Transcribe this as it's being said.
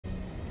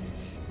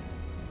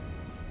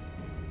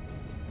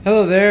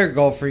Hello there,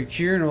 Golf Freak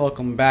here, and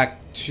welcome back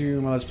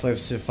to my Let's Play of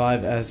Civ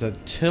 5 as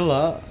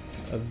Attila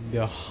of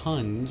the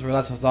Huns. Where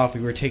last left off,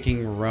 we were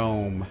taking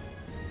Rome.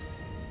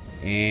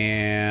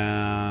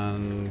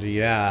 And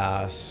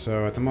yeah,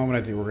 so at the moment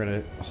I think we're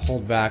going to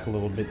hold back a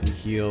little bit and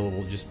heal.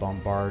 We'll just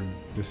bombard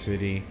the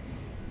city.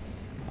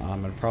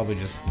 And probably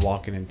just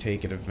walk in and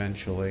take it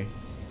eventually.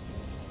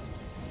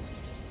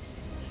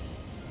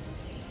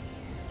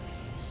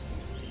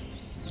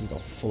 I think I'll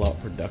full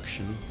out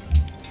production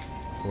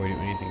before we do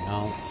anything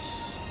else.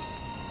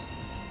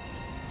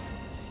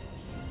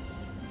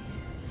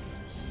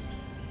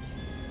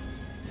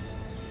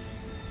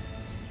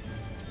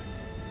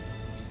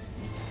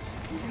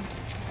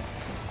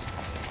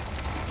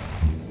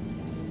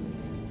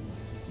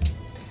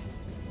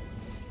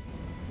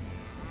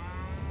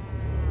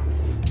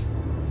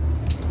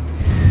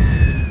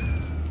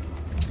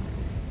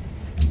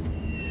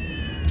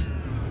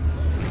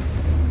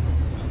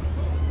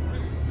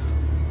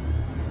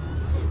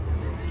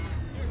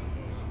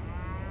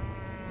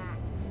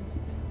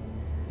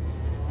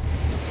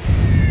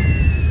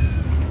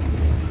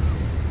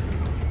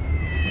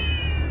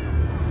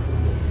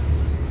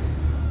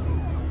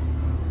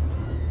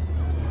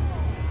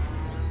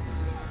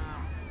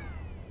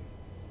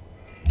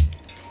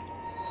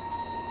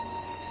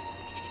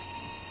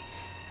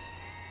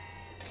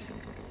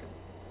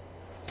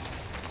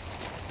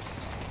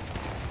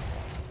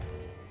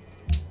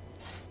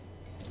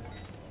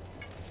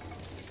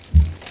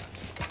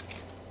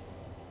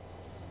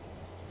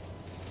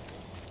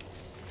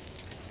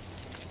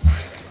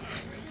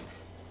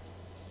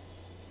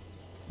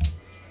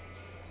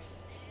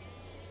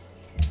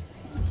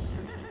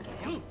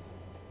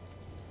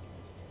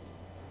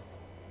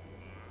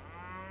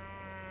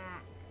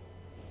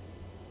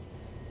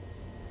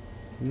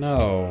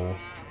 No.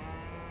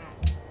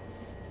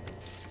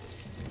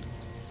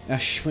 Now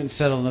she went and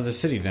settled another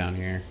city down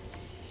here.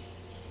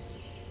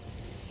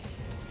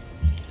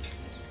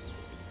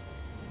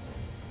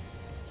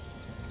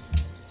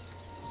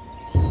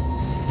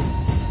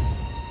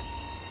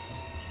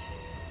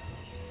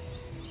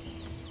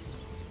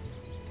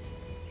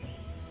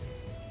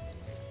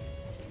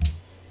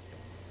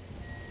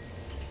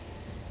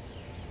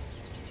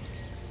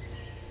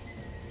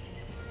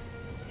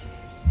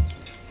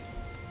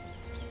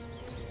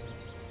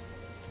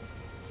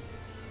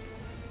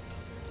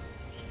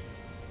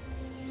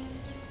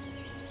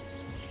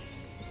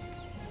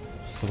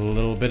 It's a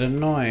little bit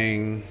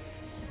annoying.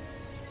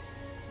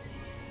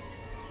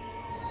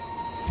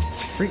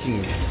 It's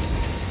freaking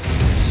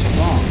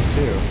strong,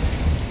 too.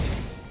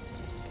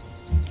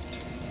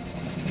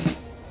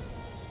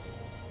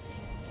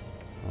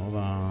 Hold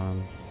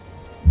on.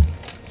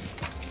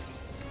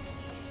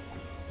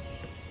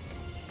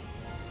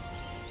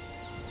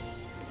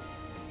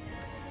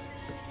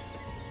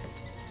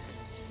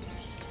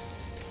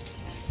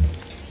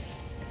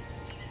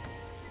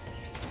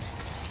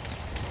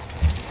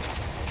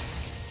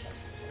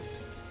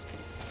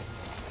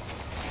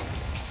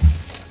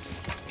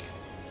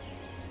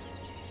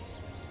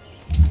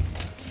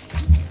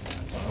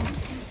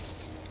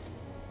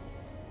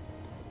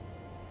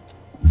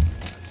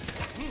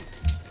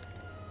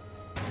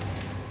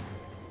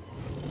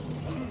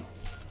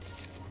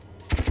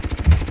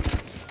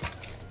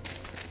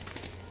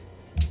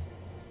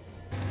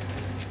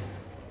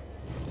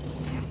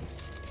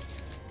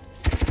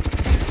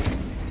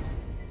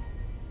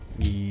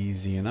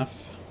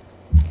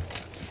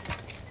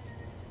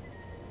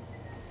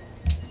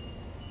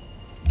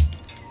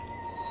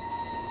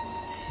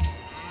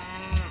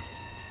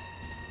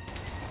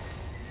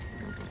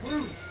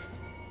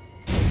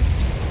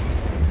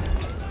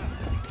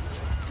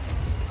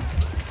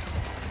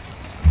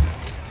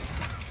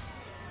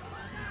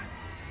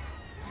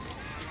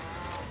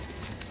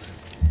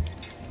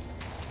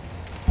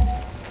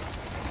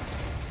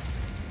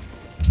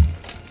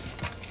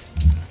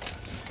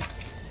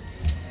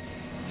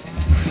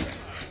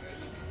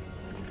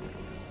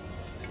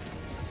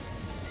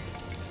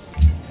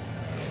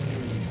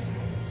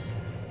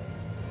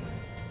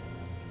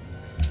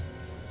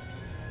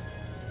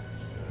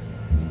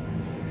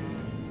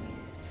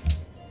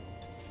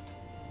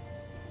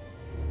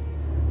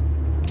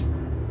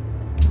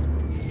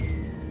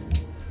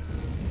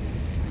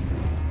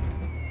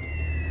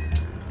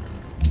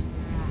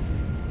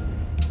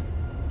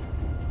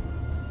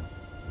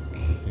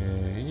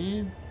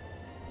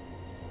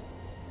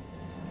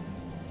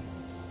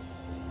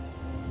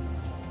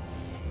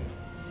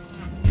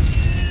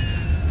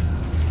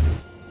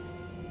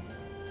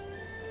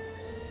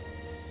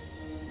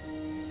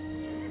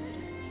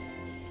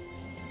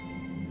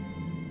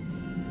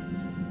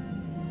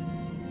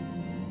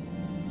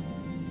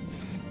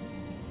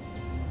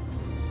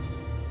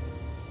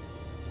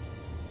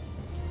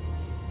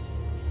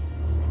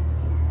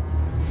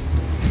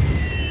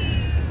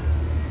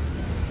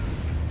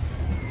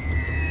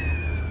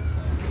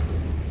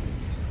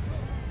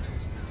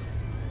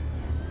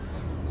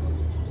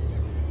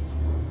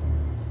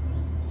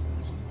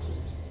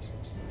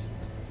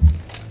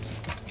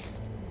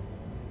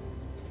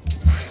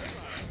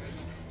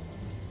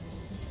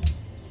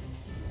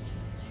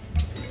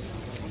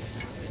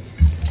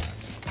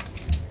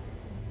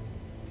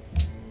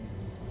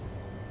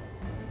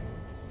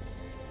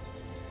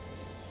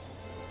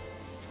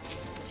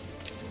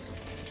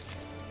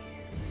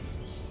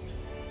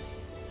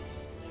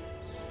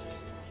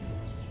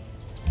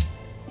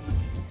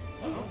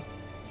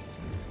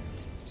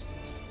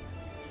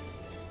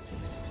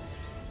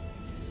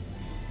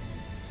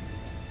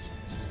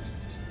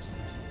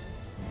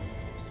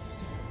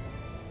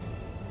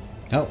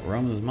 Oh,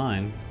 Rome is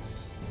mine.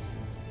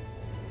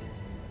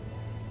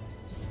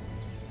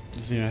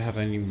 Doesn't even have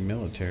any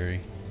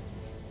military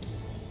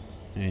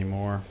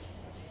anymore.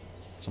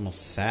 It's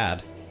almost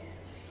sad.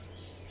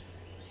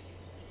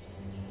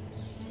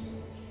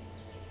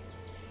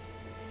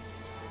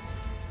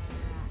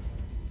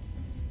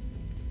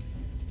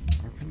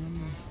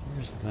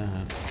 Where's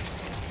that?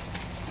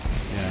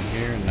 Yeah,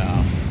 here?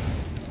 No.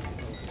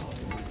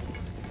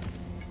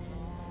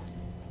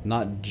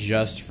 Not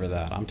just for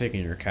that. I'm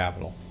taking your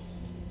capital.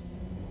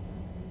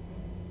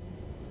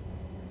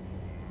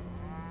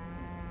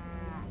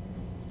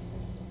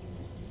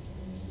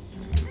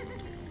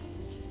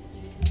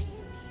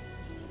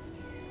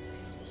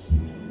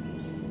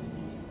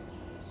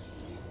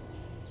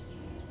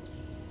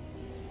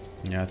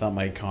 Yeah, I thought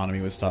my economy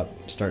would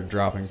start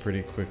dropping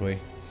pretty quickly.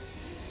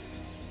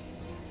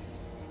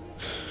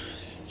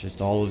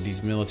 Just all of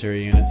these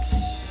military units.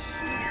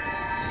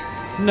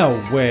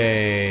 No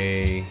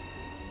way!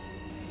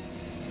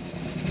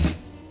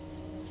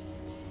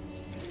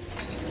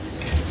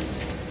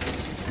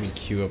 Let me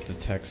queue up the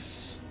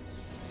text.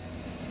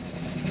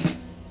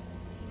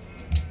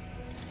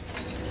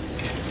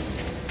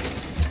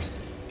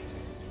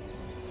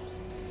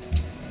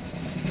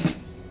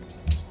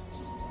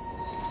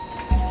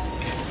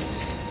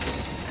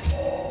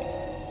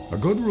 A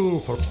good rule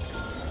for...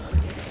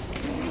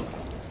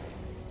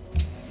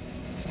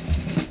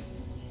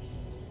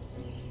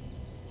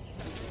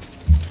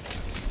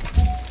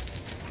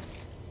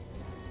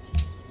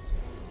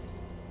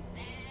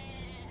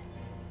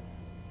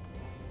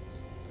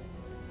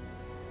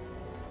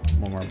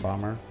 One more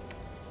bomber.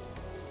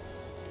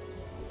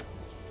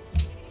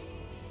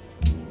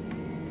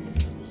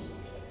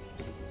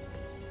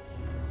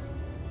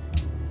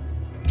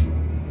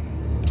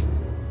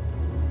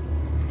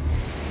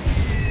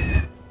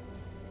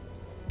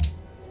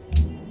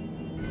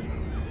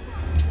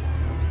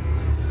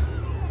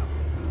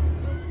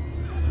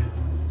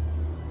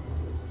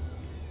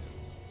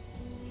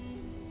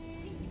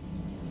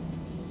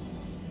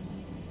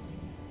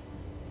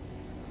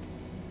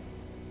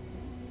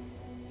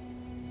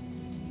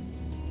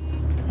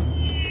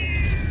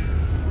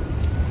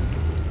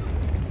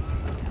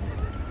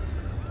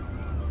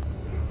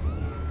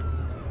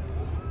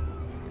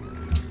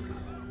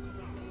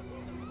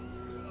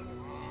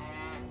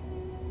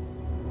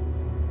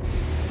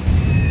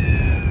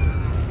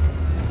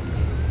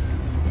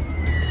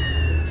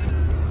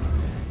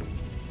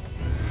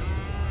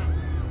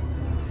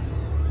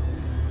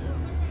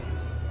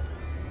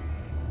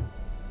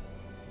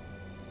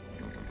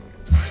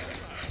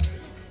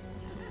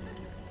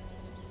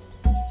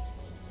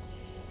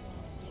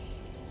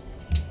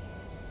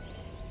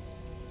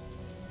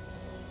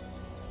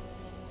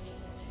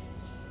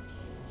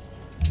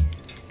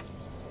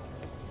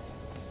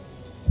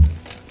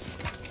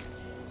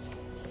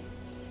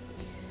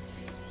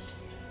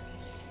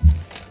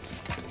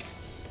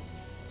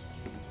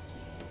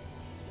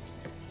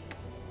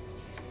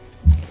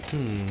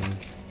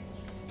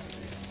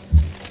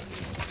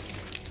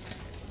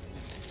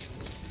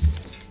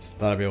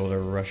 Thought I'd be able to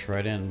rush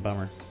right in.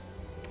 Bummer.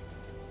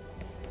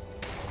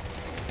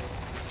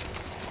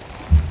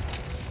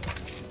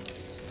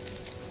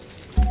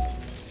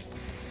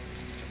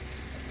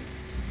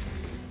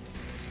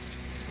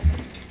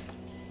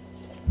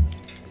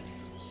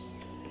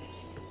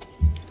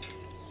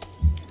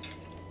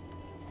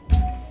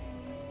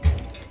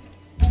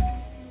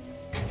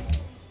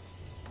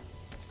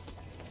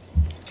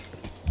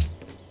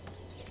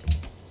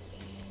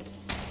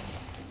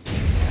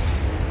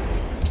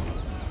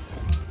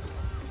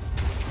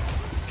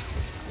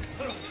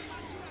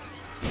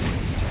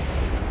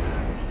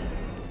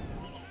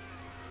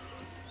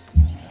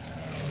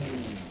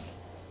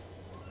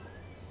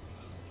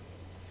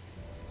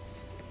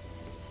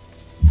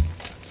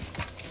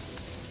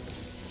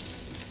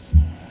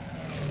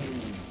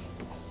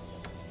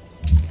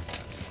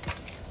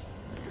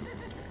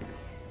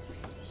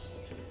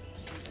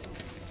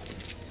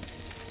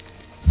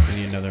 We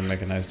need another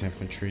mechanized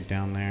infantry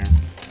down there.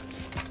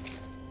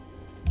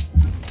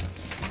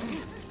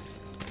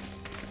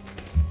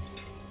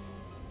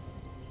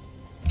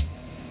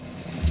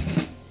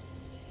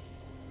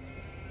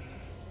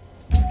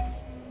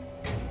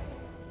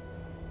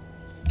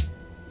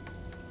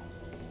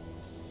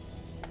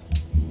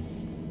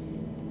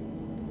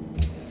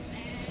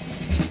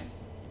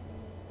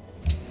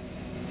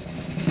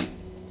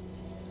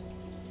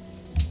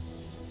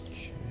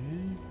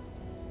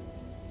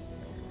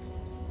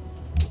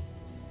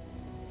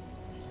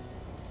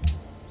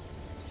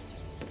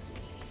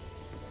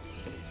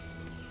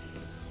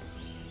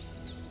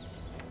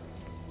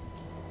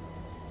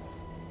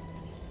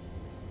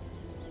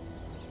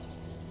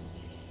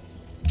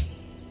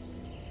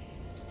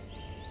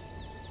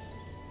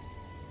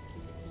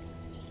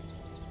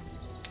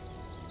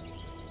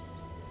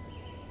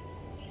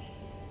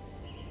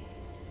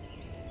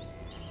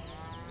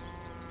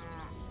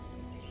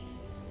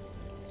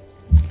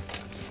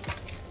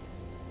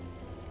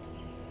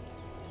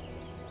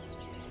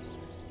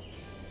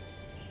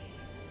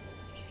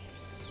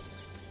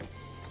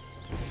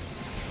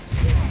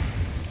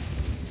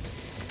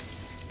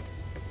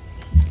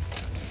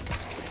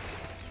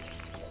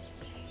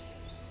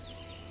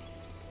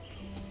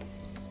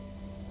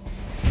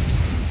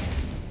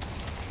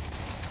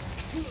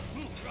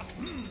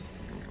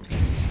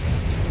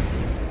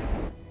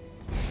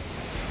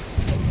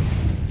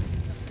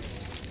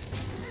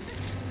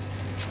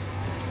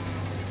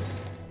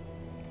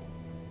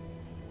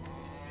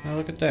 Now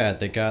look at that,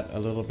 they got a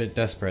little bit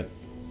desperate.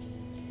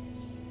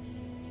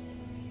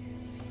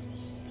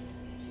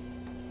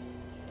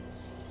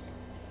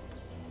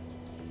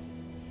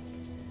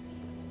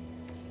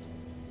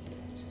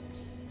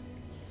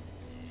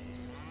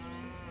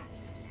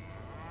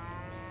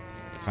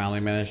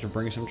 Finally managed to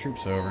bring some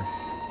troops over.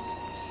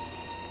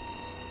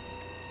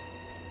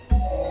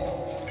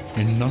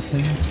 In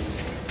nothing?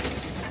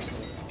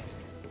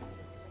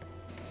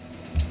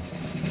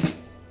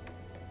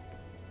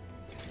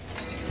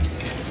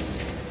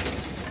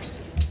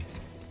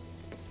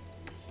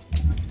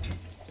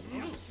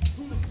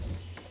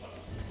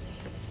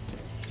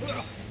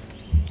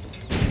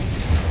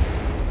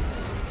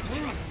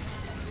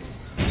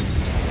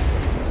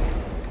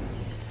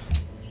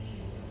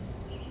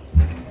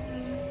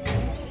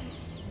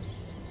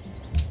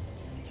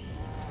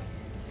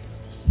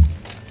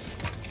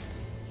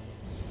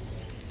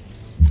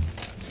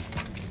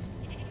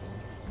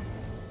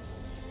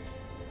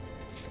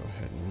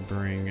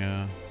 Bring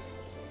you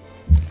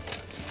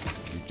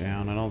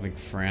down. I don't think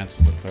France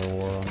would declare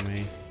war on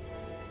me.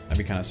 I'd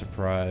be kind of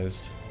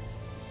surprised.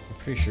 I'm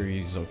pretty sure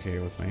he's okay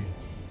with me.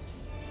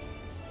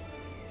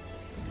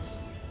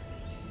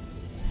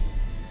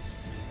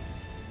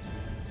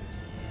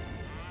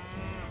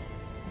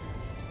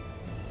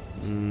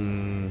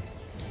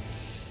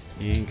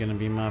 He ain't gonna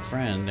be my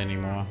friend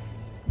anymore.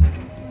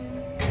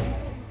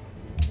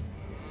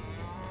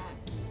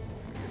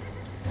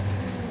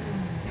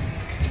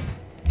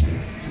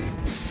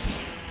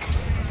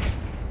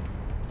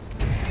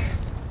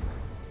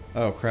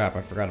 Oh crap,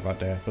 I forgot about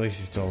that. At least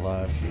he's still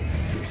alive.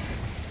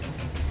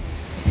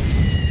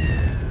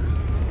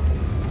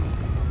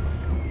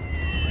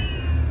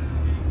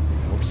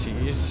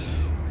 Oopsies.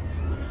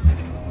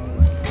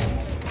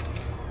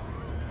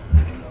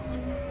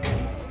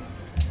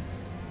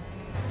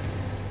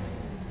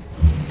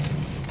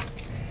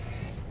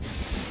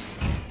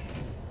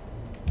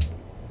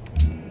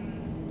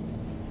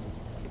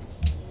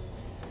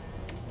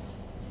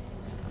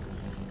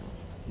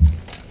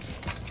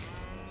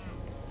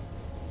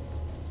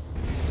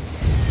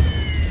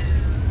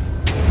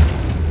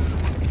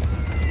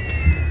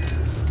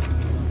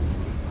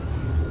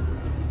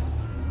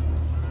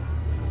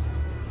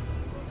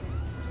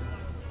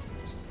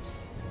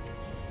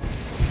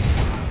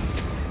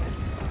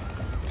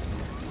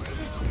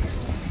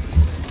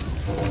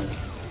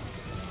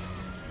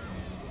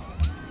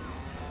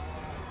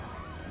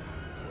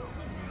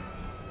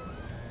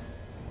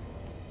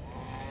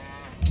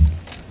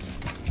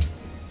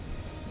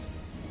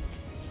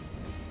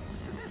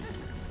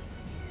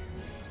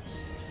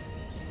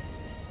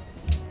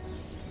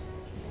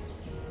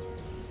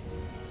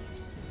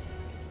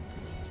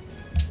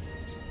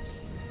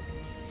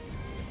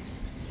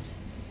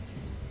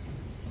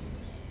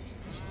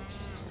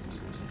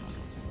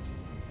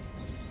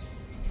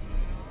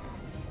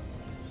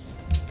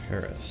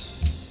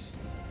 Paris.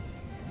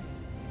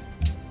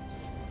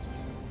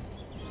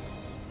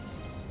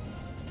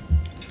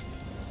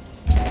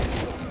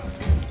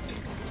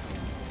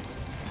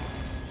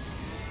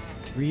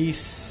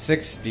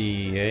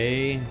 $360,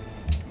 eh?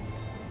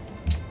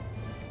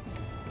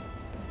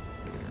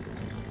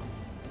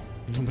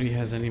 Nobody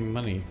has any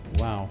money.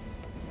 Wow.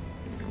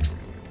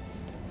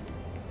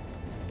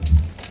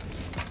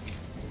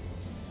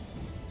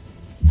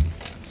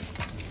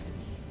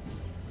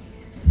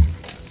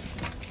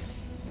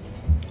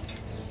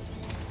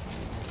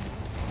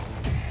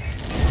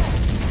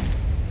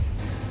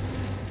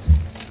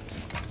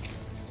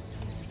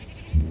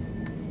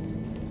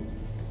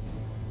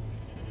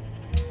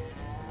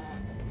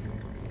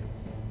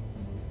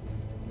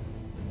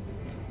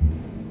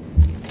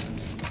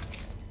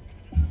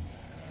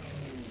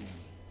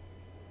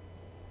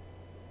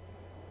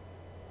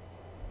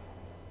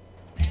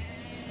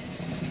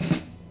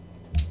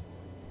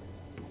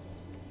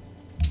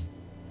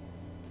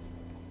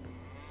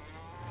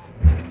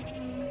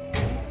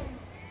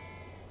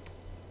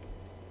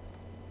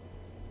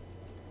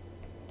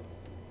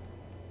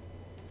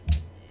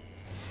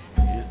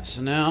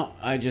 So now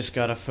I just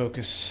gotta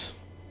focus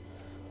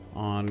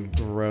on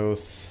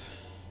growth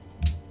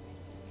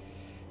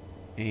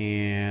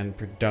and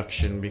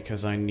production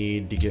because I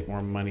need to get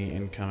more money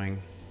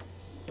incoming.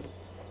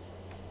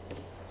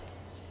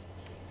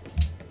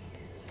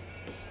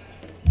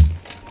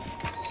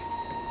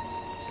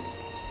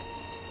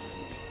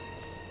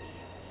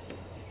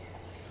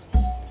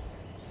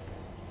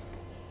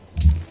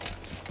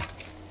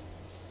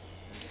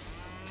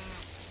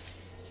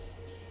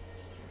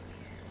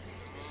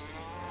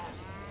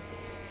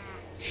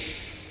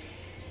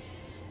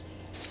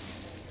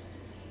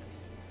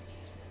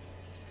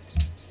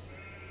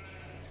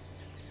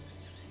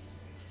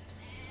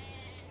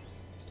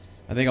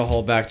 I think I'll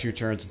hold back 2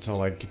 turns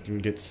until I can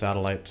get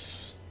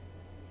satellites.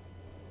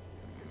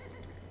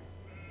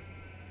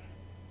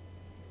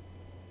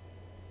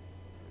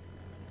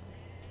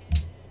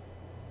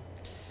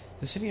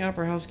 Does City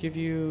Opera House give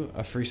you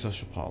a free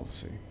social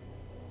policy?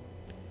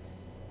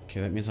 Okay,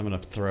 that means I'm gonna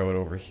throw it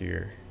over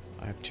here.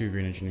 I have 2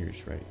 green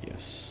engineers, right?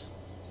 Yes.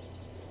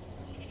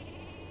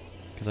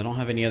 Because I don't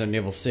have any other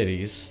naval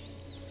cities.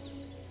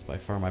 It's by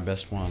far my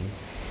best one.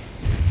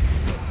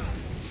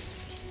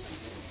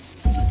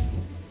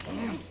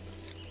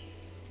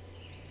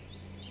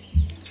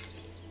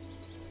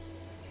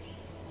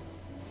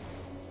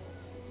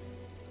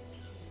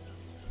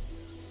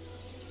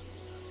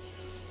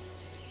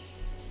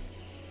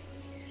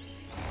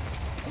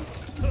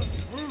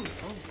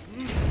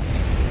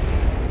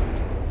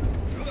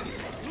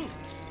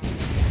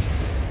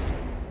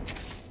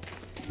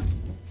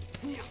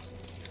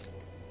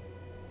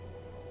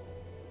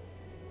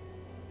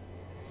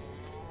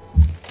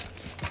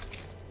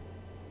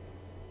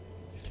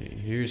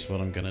 Here's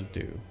what I'm gonna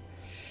do.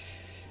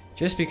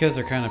 Just because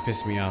they're kind of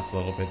pissing me off a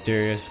little bit.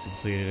 Darius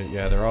completed it.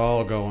 Yeah, they're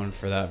all going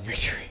for that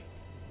victory.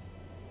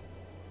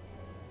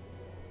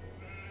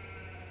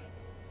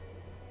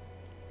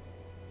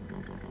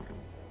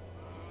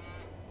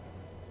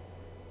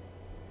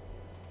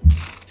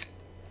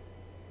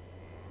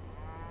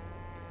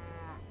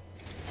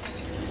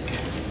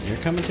 You're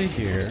coming to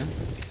here.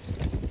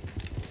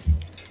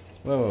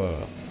 Whoa, whoa,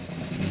 whoa.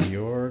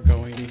 You're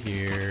going to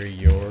here,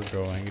 you're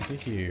going to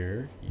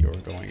here, you're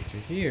going to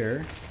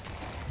here.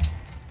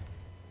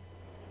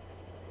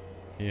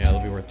 Yeah,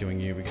 it'll be worth doing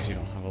you because you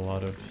don't have a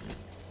lot of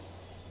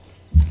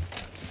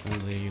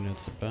friendly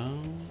units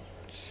about.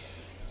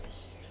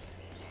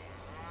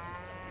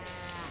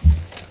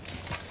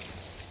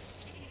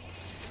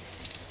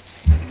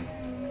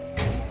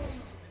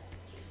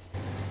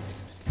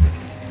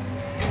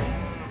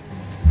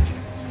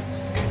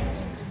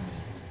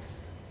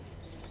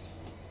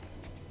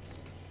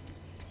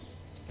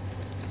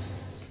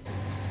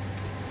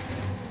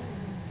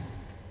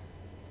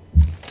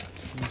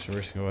 So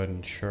we're just gonna go ahead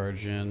and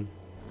charge in.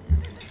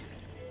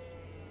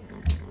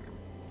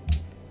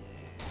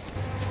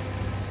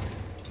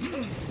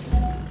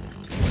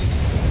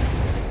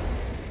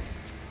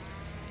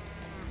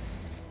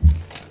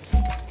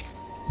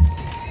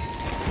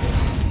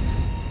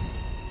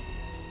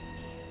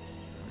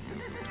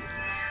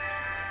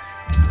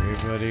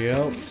 Everybody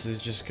else is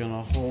just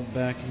gonna hold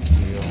back and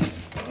heal.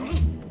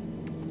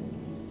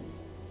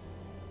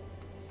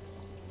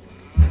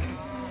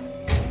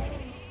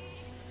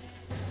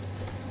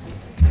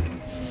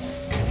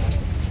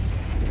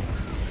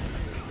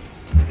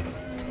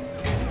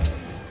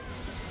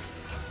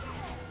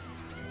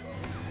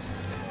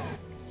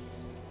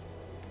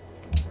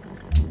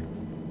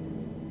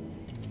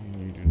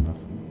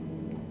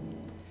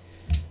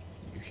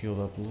 Healed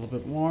up a little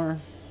bit more.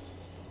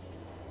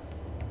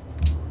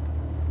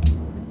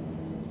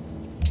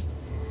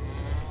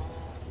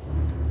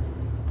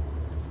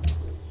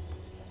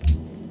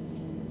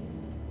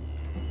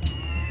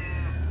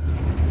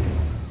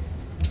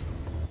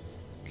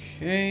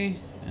 Okay,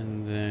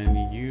 and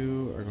then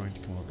you are going to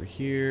come over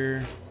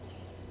here.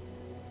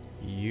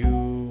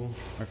 You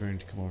are going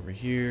to come over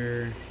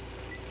here.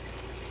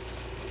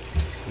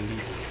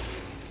 Sleep.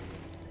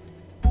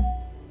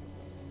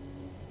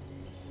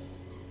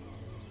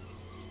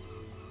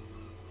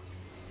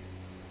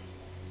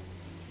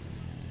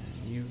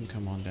 You can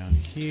come on down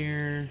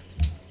here.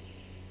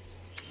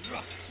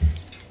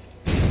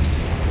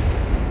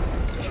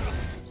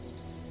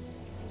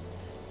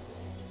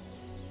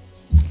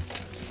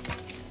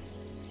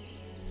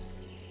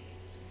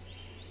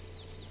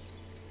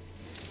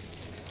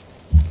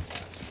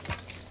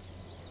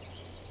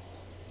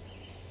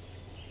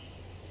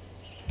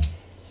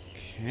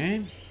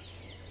 Okay.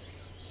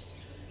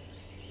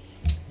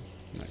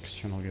 Next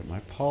turn I'll get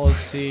my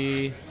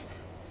policy.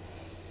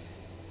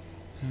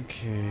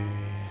 Okay.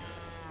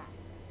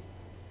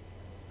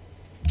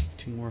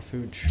 2 more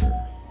food, sure.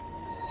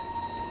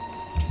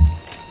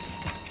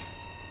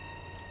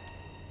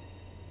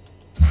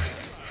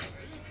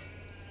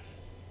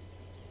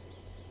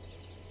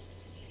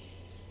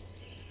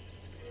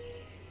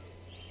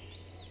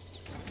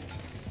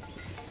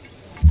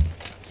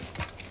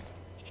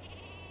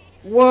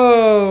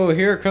 Whoa!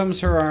 Here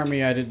comes her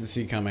army I didn't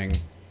see coming.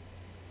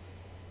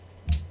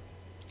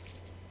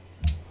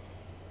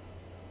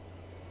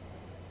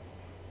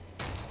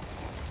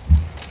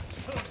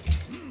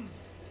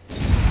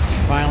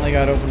 Finally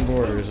got open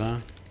borders, huh?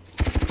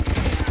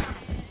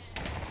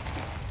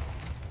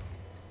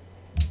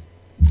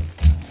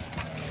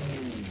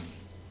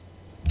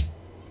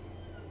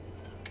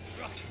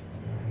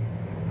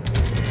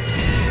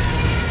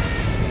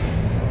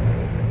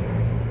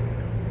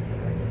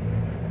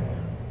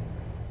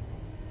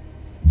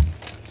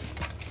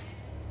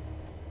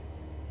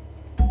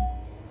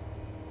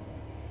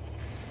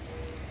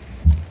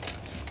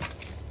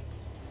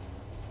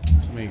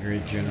 So many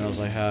great generals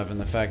I have, and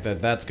the fact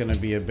that that's going to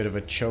be a bit of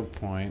a choke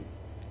point.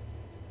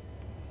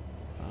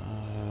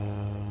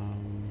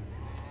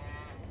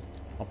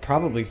 I'll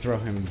probably throw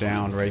him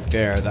down right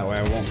there. That way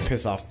I won't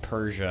piss off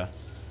Persia.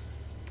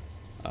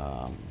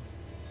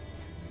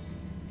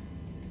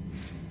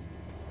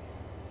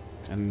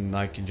 And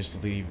I can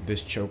just leave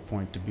this choke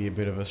point to be a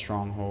bit of a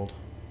stronghold.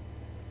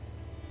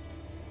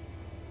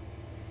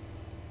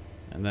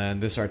 And then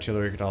this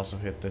artillery could also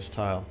hit this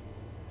tile.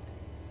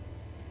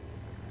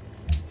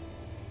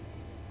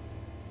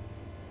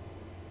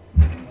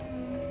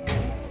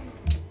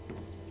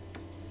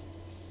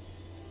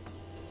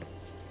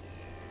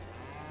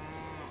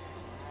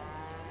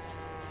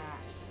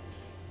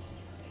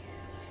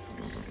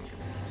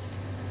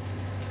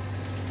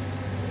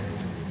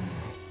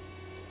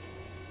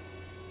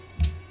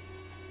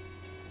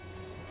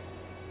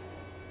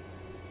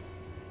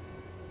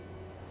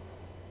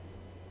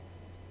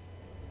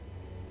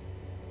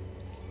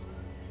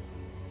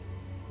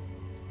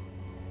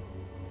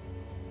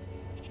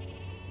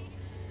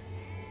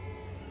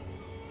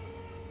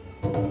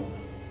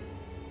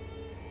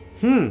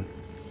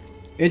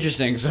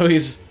 Interesting. So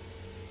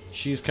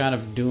she's kind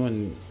of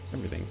doing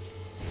everything.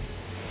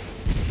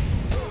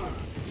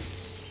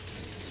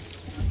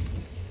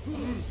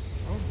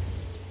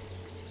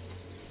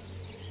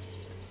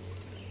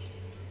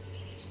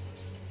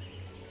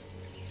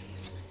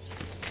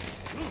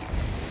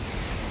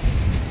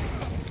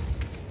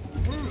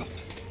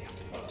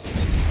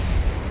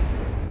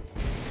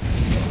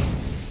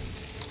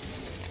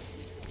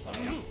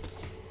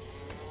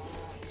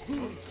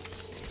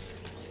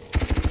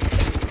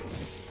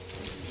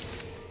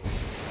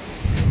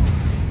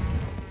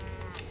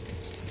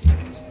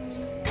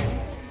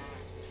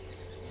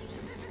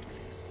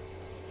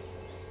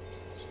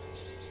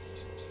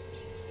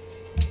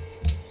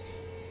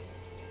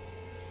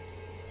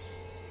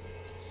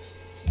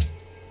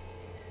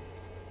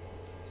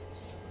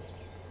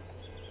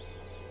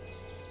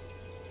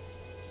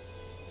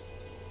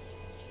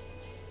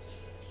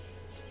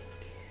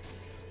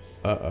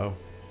 Uh-oh.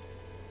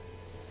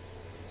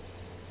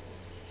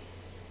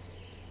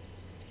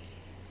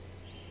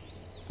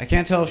 I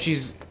can't tell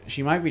if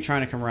she might be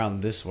trying to come around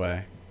this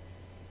way.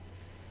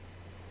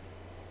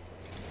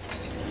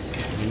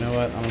 You know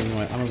what?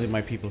 I'm gonna leave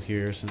my people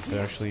here since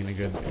they're actually in a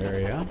good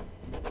area.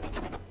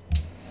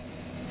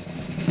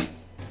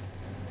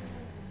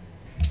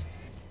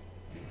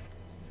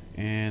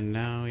 And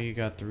now you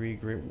got 3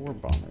 great war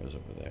bombers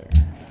over there.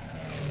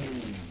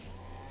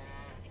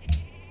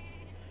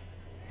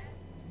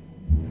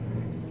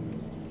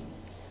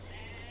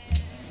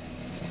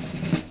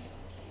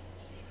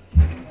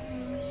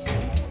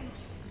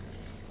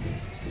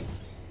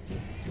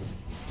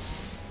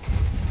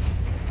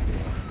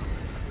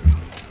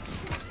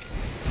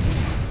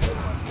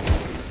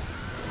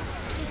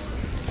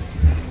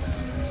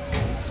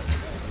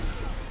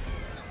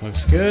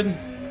 Looks good.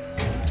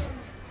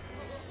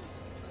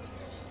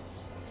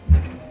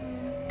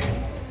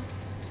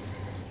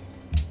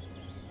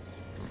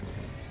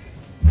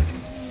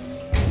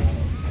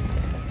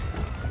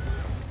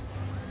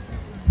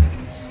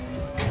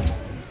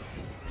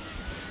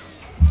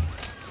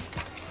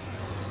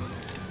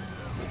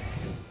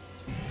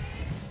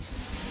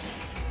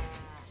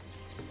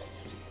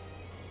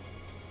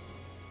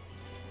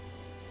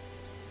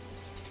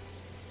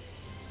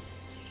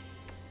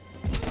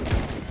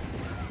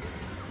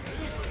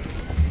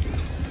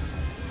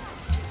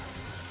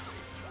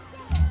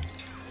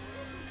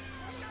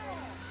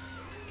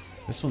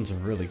 This one's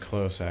really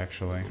close,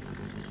 actually.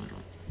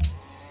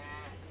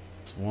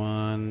 It's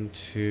 1,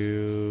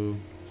 2...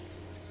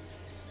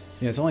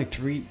 Yeah, it's only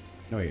 3...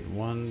 No, wait.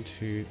 1,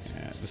 2...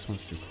 Yeah, this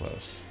one's too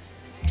close.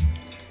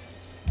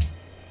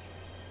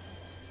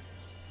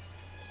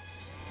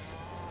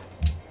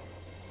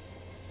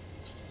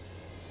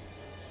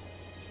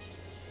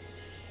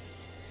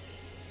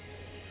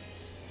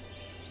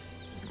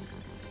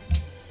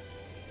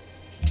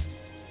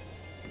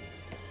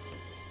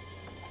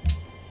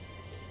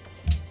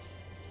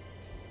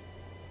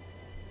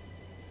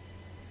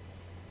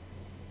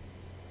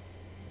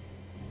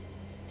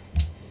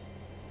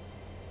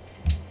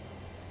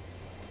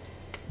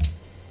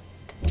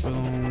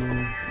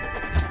 Boom.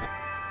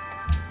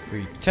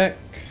 Free tech.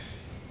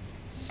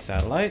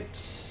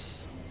 Satellites.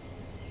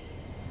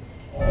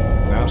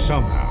 Now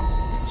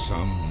somehow, in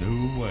some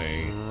new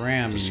way,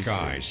 RAM the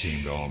sky usage.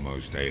 seemed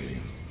almost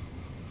alien.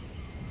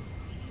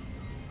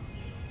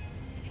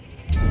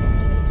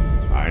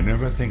 I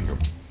never think of...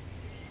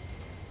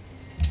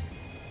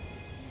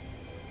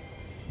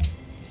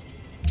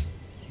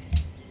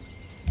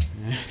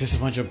 There's a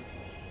bunch of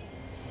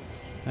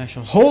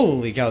national...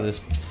 Holy cow, this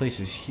place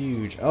is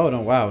huge. Oh,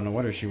 no, wow. No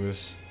wonder she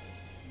was...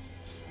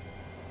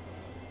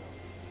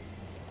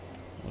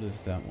 What is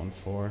that one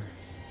for?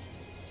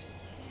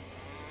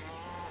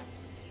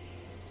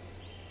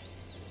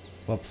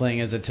 While playing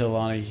as Attila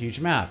on a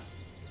huge map.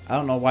 I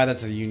don't know why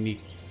that's a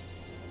unique...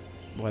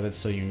 Why that's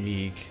so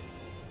unique.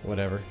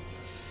 Whatever.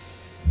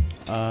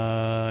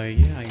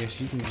 Yeah, I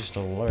guess you can just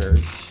alert.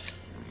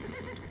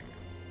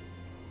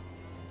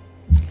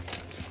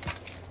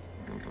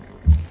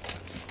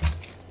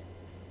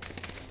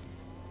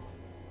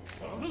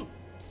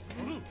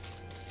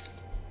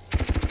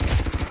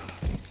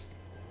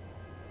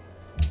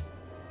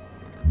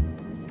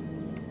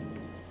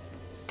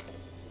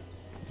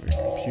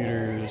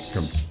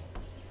 Computers.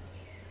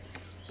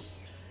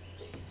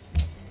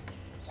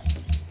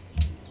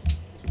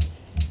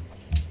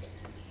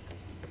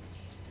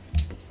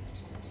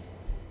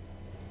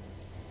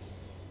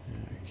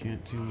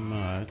 can't do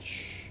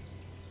much.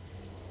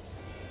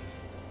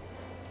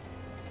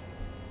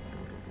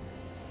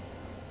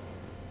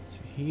 So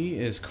he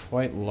is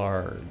quite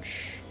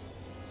large.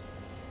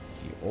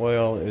 The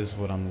oil is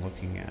what I'm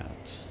looking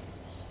at.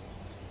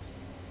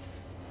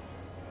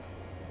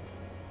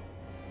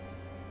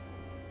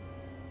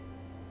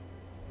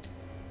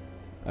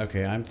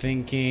 Okay, I'm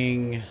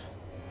thinking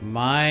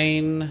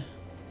mine.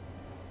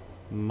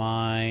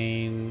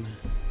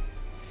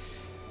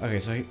 Okay,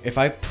 so if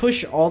I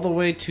push all the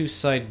way to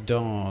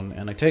Sidon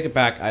and I take it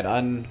back,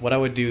 what I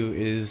would do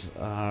is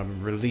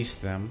release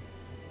them.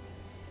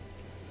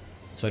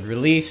 So I'd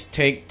release,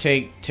 take,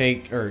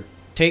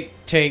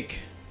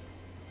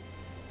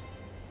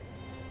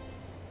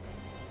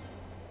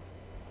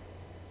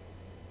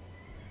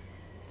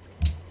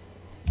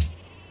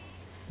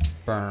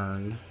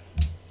 burn.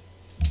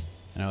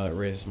 I know that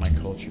raises my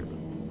culture.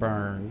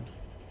 Burn.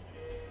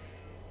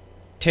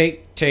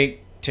 Take,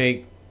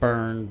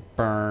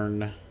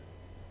 burn.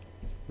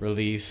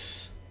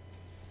 Release.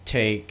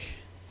 Take.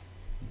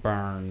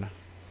 Burn.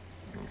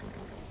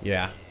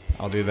 Yeah,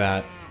 I'll do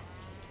that.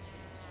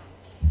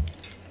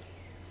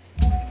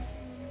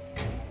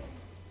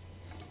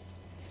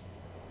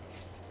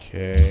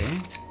 Okay.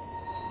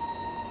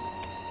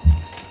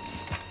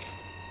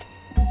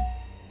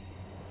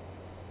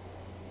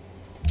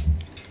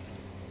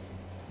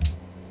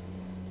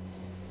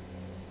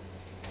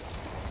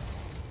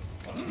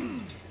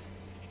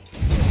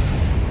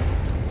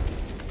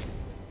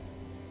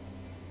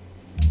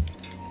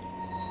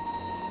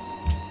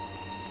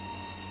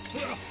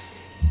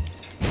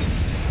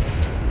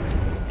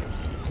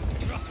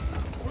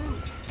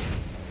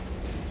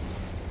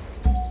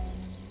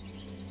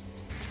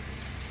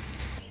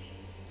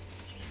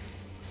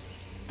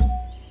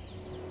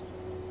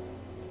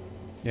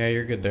 Yeah,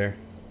 you're good there.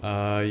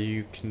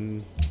 You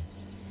can...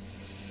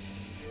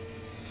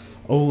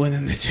 Oh, and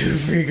then the two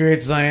free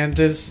great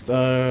scientists.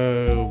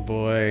 Oh,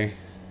 boy.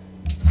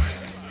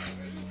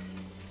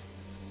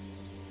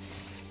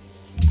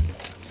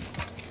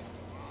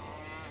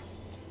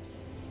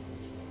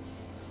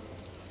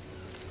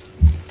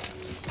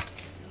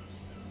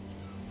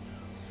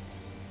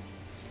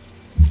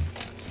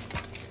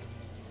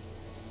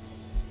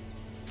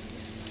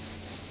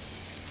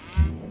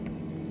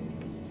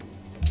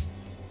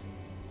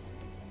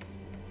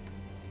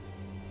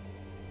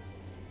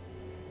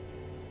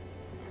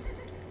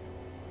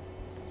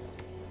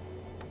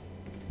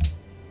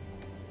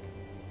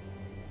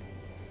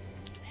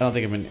 I don't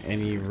think I'm in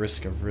any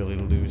risk of really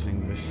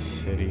losing this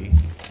city.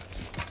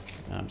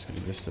 I'm just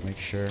gonna do this to make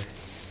sure.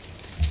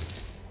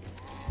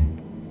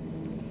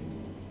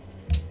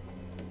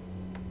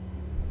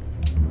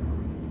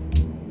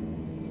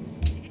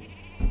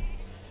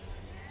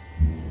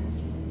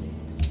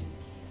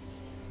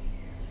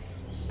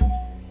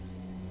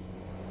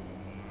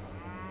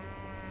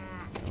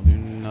 I'll do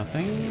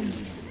nothing.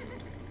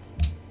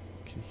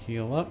 Can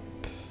heal up.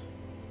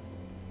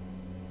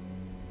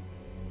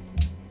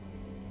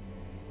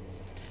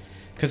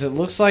 Because it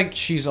looks like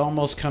she's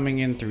almost coming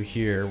in through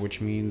here,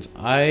 which means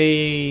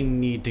I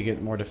need to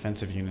get more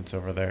defensive units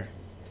over there.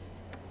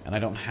 And I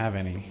don't have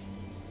any.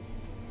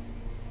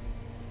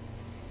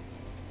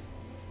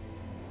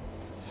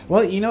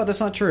 Well, you know what? That's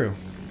not true.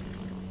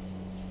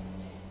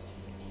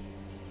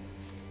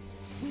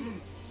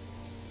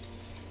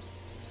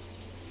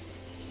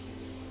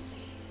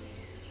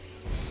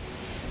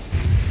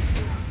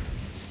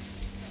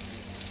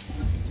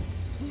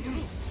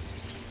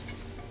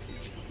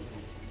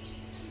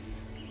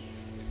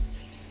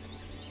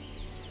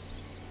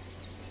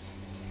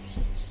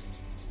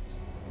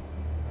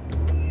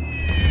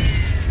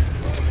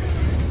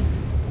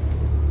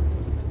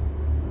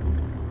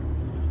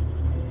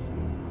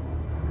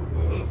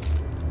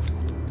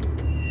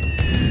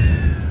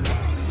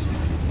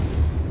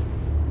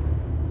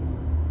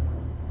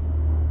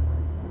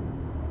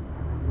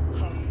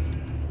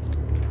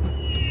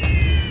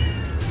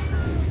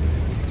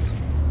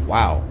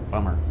 Wow,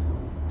 bummer.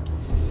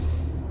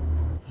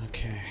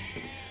 Okay.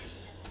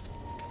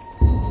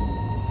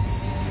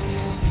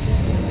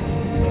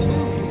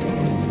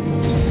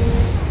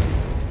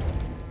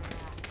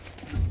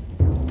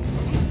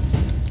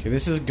 Okay,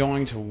 this is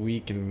going to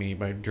weaken me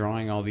by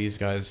drawing all these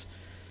guys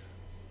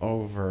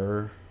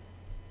over.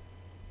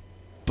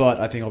 But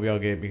I think I'll be able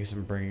to get it because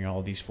I'm bringing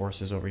all these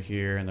forces over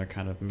here and they're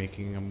kind of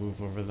making a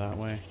move over that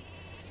way.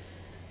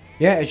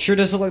 Yeah, it sure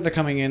does look like they're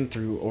coming in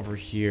through over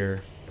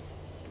here.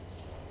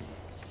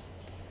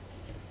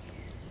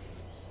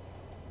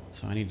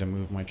 So I need to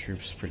move my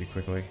troops pretty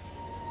quickly.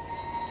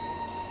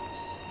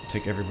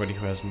 Take everybody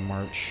who has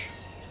march.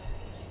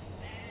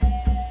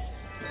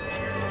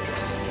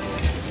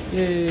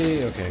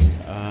 Yay, okay.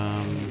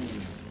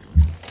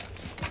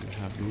 We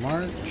have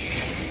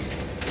march.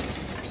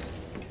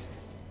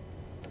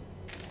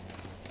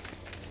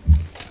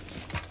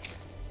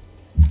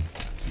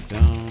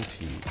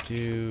 Don't you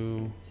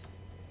do.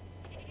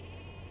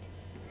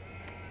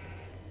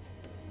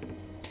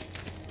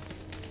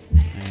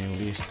 And at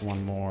least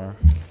one more.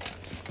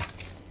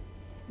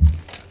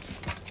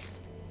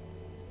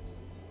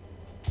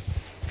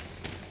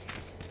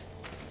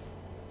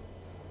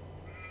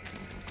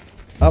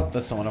 Nope,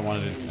 that's not what I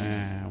wanted to...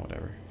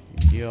 whatever.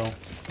 Heal.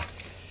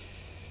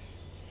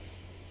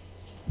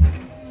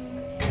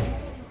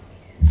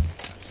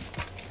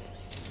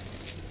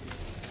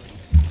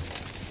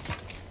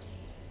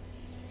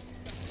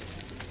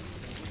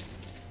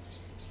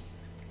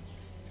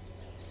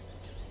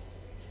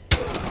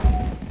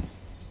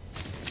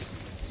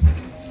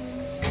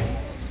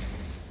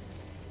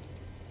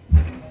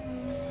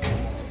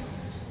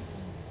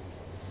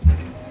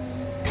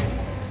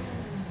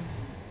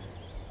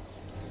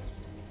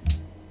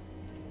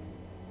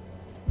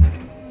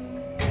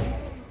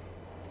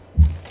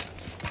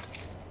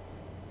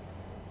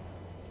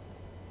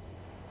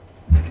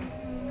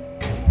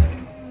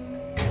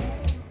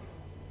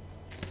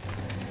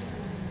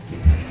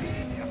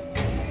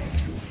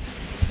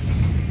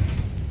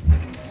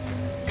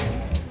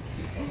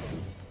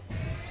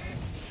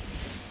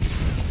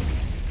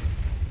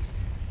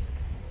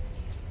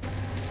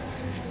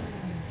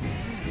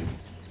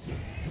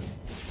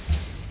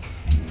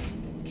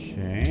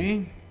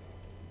 Okay.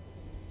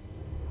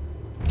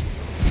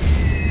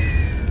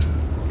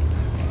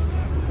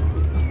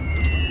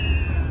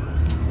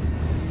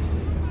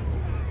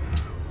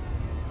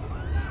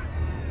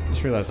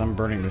 Just realized I'm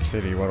burning the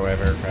city. What do I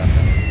have aircraft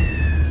in?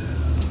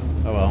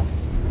 Oh well.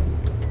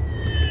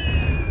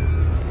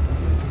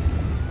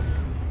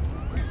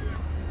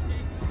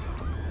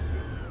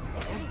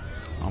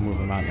 I'll move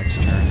them out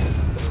next turn.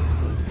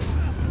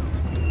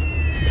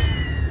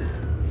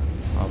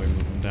 Probably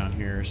move them down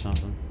here or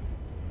something.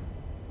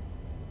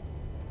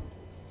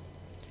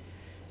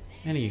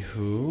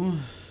 Anywho.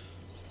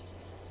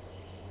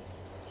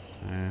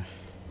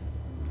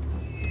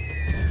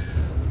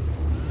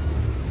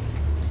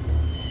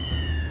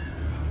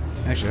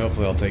 Actually,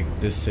 hopefully I'll take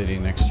this city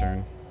next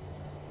turn.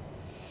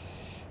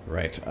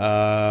 Right.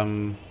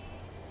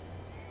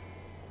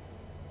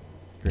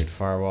 Great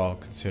Firewall,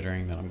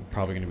 considering that I'm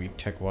probably going to be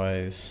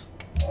tech-wise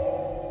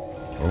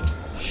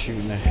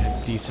shooting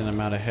a decent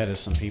amount ahead of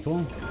some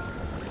people.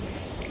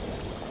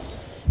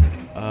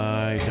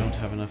 I don't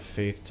have enough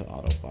faith to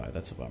auto-buy.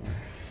 That's a bummer.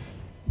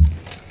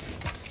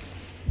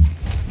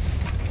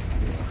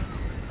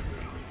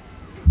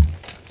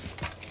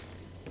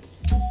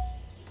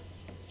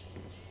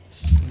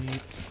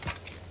 Sleep.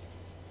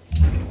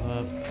 Heal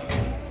up.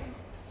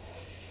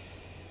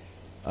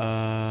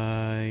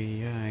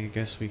 Yeah, I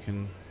guess we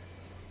can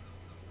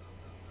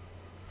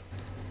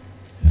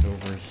head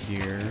over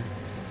here.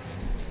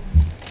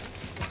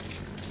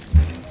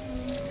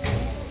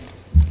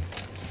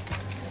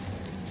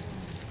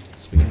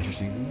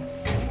 Interesting.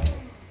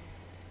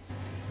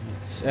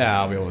 Yeah,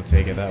 I'll be able to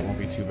take it. That won't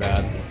be too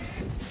bad.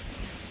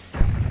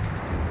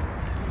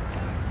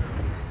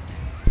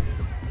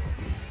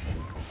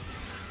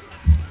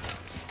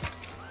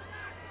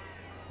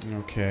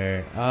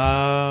 Okay.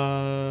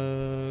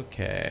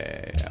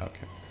 Okay.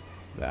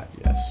 That,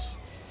 yes.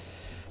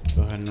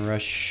 Go ahead and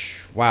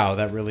rush. Wow,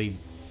 that really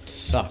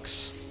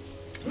sucks.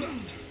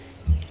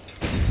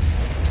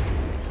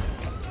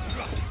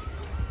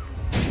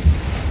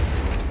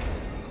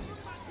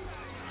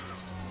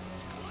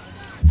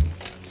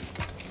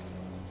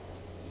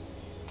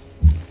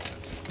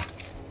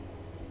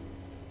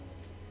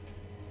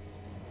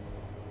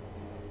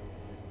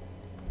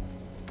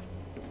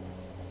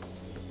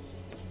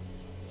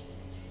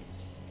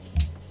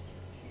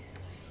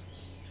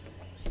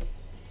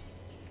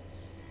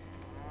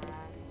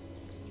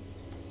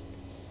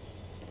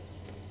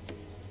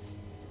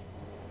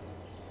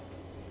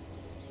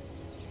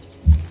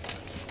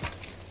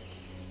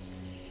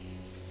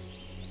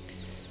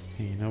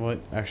 Hey, you know what?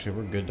 Actually,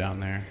 we're good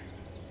down there.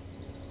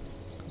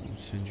 I'm gonna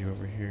send you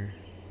over here.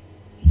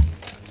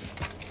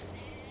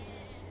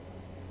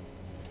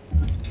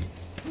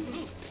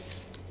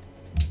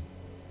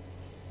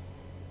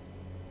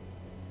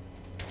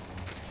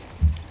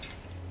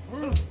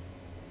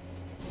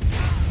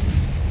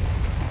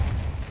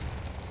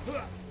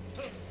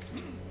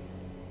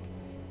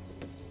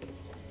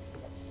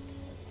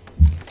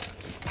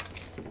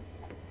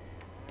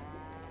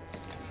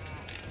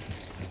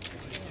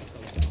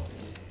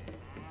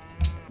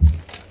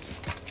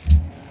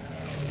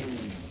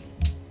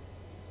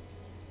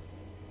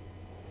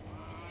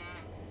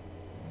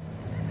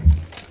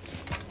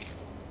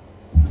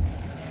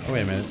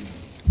 Wait a minute.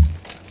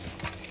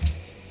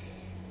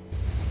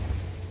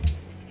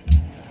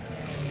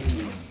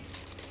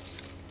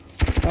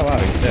 Oh wow,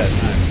 he's dead.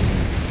 Nice.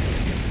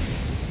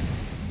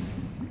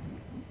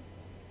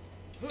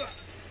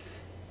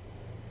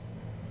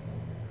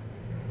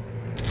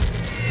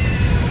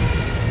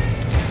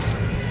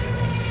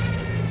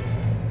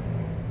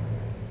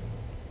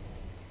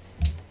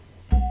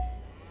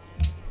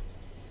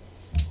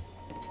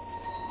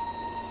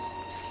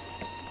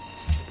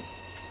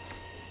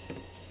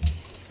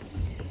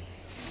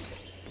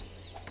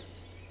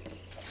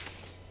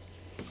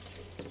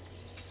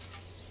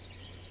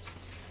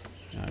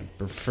 I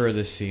prefer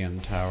the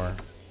CM tower.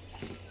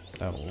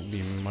 That will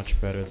be much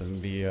better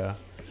than the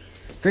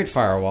Great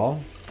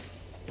Firewall.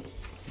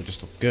 They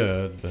just look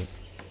good, but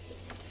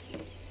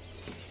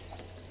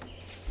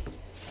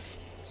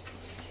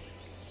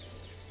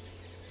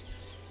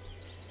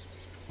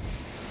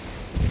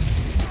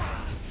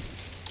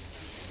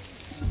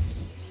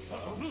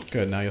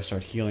Good, now you'll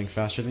start healing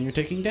faster than you're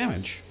taking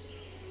damage.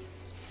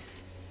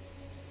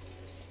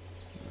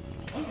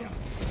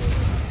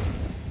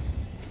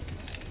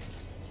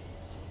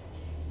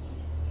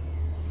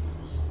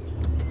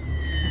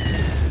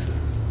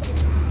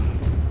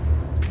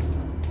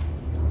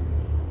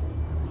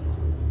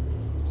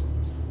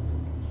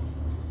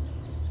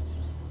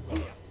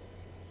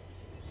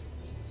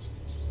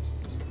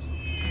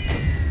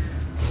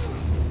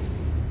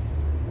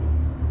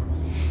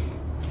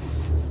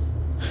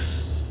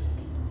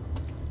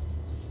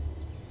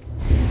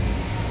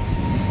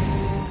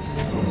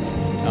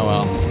 Oh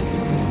well.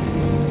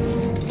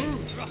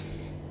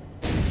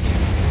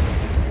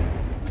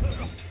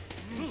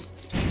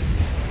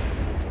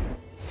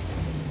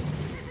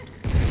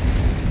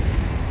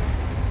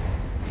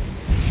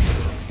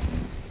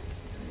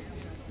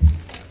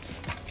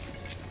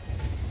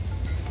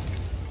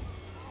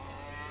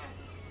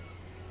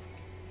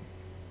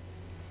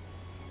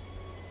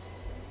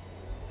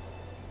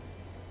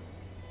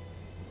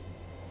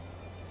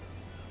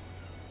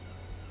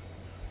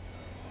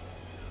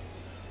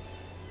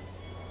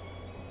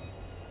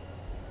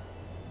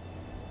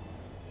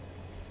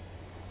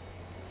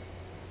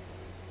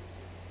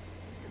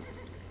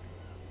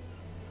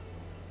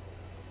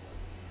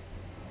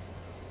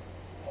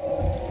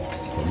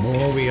 The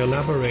more we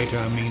elaborate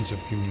our means of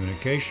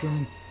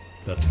communication,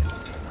 the...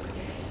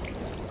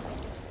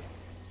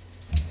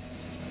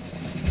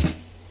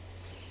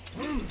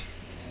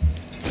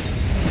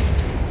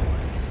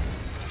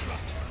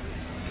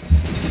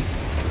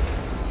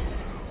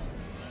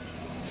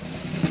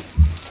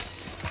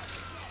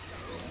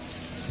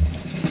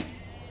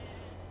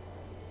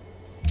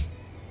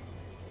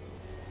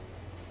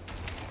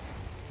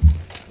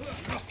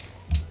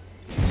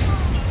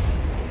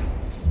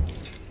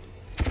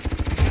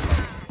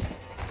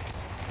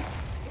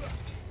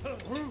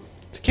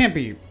 This can't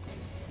be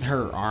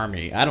her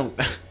army. I don't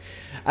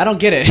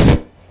get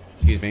it.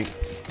 Excuse me.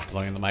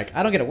 Blowing in the mic.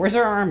 I don't get it. Where's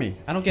her army?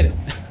 I don't get it.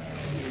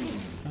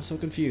 I'm so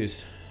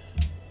confused.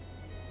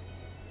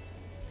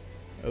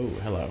 Oh,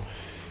 hello.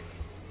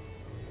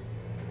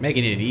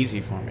 Making it easy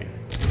for me.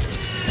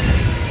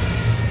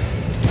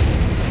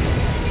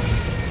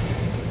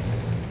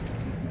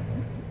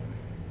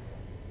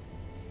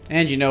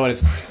 And you know what?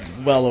 It's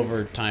well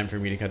over time for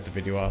me to cut the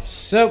video off.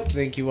 So,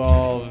 thank you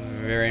all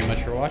very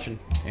much for watching.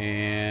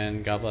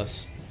 And God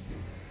bless.